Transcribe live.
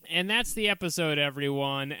And that's the episode,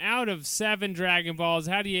 everyone. Out of 7 Dragon Balls,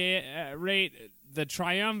 how do you rate the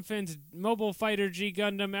triumphant Mobile Fighter G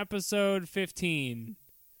Gundam episode 15?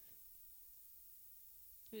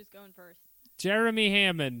 Who's going first? Jeremy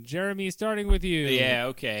Hammond. Jeremy, starting with you. Yeah,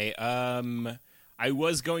 okay. I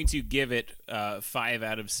was going to give it 5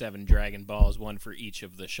 out of 7 Dragon Balls, 1 for each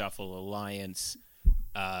of the Shuffle Alliance.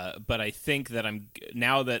 But I think that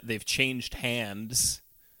now that they've changed hands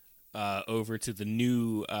over to the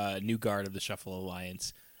new guard of the Shuffle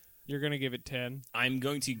Alliance, You're going to give it 10? I'm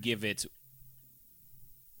going to give it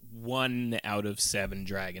 1 out of 7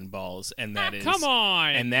 Dragon Balls, and that is come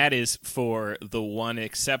on! and that is for the one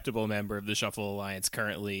acceptable member of the Shuffle Alliance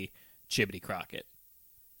currently, Chibbity Crockett.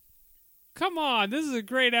 Come on, this is a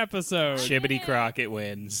great episode. Chibbity Crockett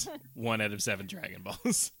wins 1 out of 7 Dragon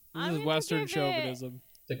Balls. This is Western chauvinism.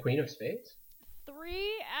 The Queen of Spades? 3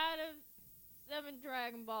 out of 7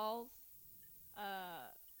 Dragon Balls.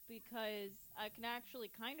 Because I can actually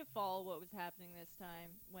kind of follow what was happening this time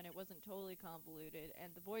when it wasn't totally convoluted,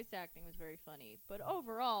 and the voice acting was very funny. But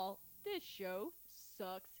overall, this show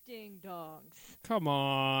sucks ding dongs. Come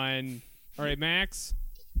on. All right, Max?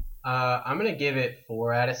 I'm going to give it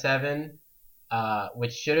 4 out of 7,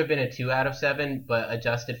 which should have been a 2 out of 7, but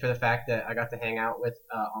adjusted for the fact that I got to hang out with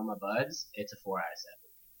all my buds, it's a 4 out of 7.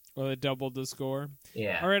 Well, it doubled the score.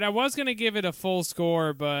 Yeah. All right, I was going to give it a full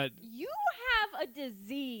score, but You have a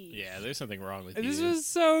disease. Yeah, there's something wrong with you. this was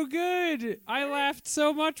so good. I laughed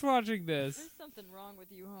so much watching this. There's something wrong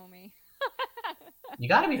with you, homie. You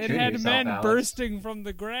got to be true It to had yourself, men Alex. bursting from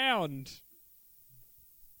the ground.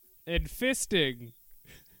 And fisting.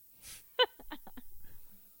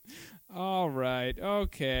 All right.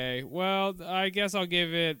 Okay. Well, I guess I'm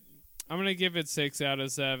going to give it 6 out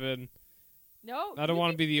of 7. No. I don't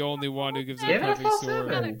want to be the only one who gives it a Give it a perfect full score. 7.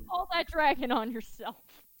 You gotta call that dragon on yourself.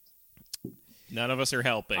 None of us are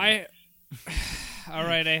helping. All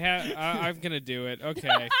right, I'm going to do it.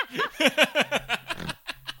 Okay.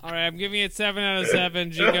 All right, I'm giving it 7 out of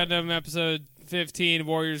 7. G Gundam episode 15,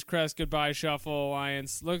 Warriors Crest Goodbye Shuffle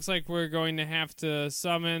Alliance. Looks like we're going to have to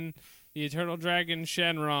summon the Eternal Dragon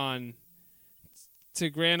Shenron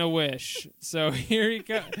to grant a wish. So here you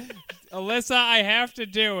go. Alyssa, I have to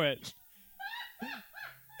do it.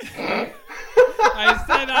 I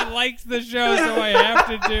said I liked the show, so I have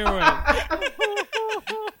to do it.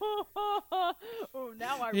 Oh,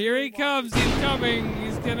 now I Here really he comes. He's coming.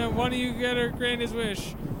 He's gonna. One of you gonna grant his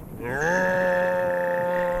wish.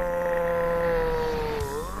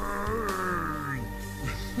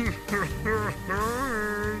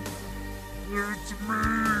 It's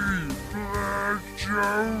me, Black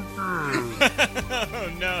Joker. Oh,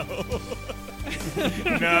 no.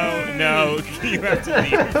 No. You have to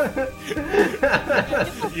leave.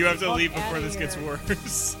 You have to leave before this gets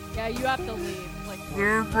worse. Yeah, you have to leave. Like,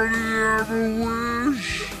 Anybody have a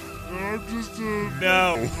wish? I'm just a...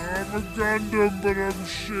 No. I'm a Gundam, but I'm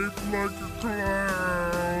shaped like a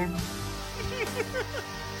clown.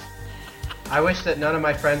 I wish that none of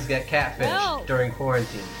my friends get catfished Well- during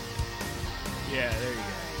quarantine. Yeah, there you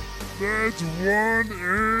go. That's one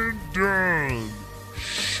and done.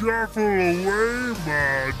 Shuffle away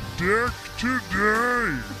my deck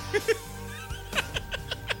today.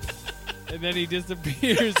 And then he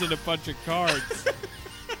disappears in a bunch of cards.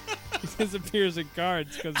 He disappears in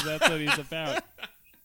cards because that's what he's about.